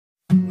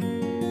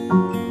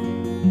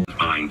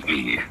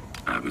me.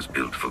 I was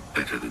built for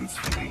better than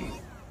swimming.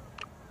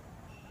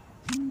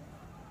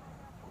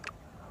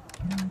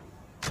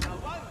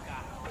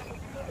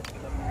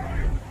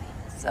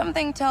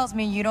 Something tells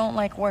me you don't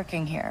like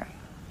working here.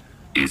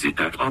 Is it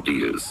that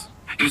obvious?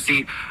 You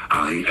see,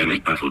 I am a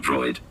battle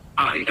droid.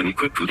 I am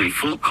equipped with a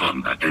full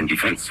combat and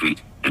defense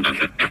suite, and I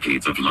have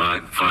decades of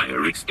live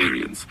fire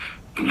experience.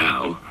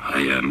 Now, I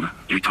am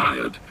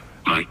retired.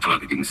 My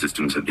targeting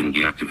systems have been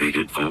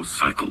deactivated for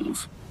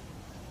cycles.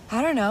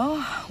 I don't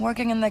know.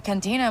 Working in the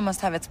cantina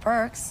must have its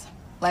perks.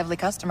 Lively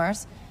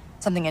customers.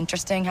 Something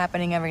interesting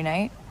happening every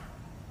night.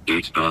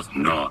 It does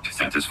not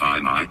satisfy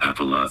my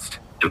battle lust.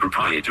 The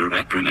proprietor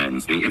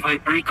reprimands me if I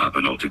break up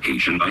an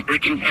altercation by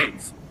breaking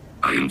heads.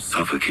 I am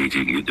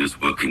suffocating in this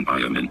work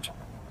environment.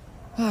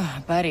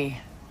 Buddy.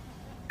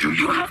 Do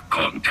you have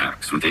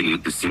contacts with any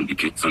of the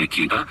syndicates on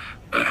Akiba?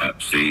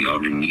 Perhaps they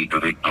are in need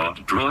of a guard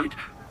droid?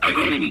 I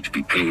only need to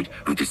be paid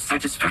with the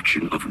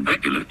satisfaction of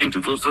regular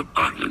intervals of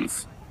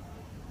violence.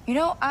 You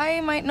know,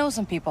 I might know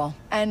some people,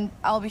 and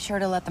I'll be sure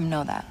to let them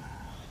know that.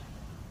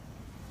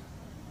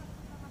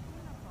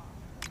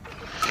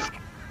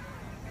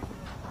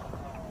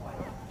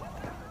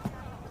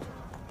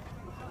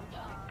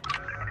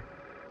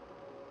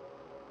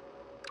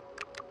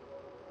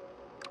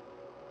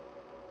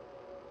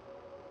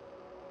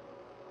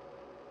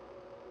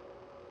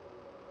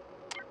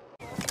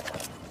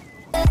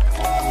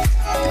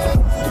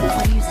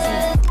 What do you see?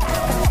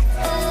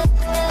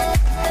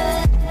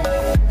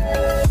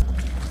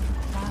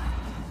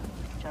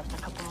 Just a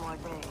couple more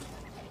days.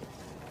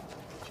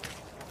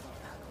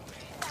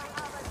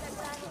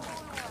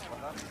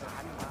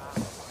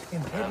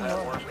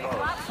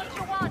 That's what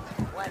you want,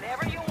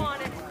 whenever you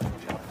want it.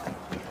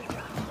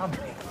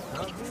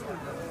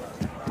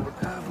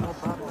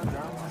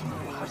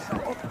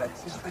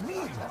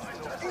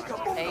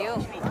 Hey, you.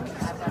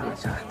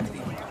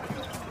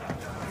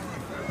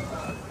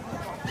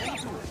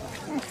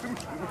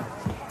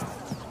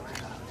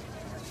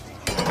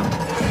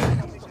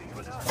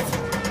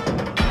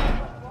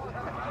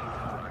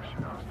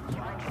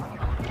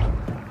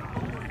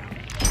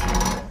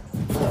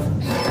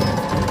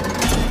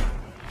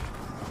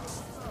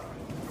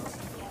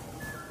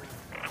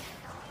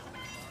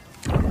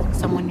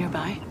 Someone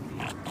nearby?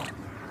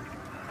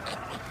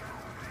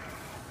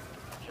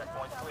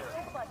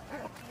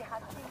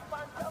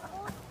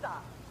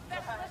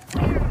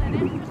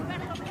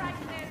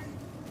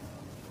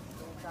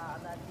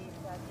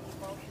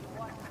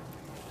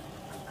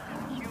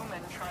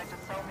 Human tried to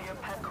sell me a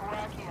pet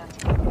Karakian.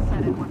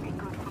 Said it would be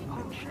good for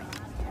poaching.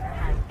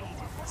 I ate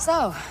it.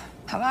 So,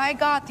 have I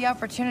got the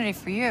opportunity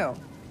for you?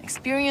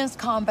 Experienced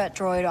combat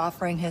droid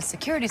offering his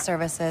security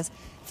services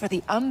for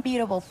the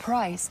unbeatable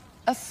price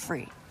of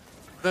free.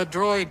 The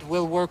droid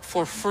will work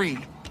for free.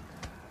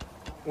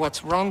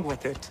 What's wrong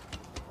with it?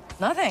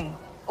 Nothing.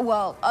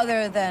 Well,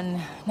 other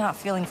than not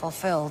feeling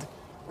fulfilled.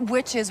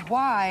 Which is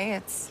why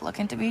it's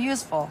looking to be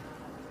useful.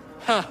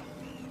 Huh.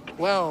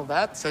 Well,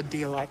 that's a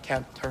deal I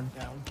can't turn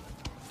down.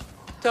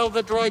 Tell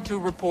the droid to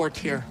report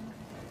here.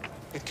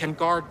 It can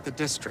guard the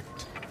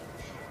district.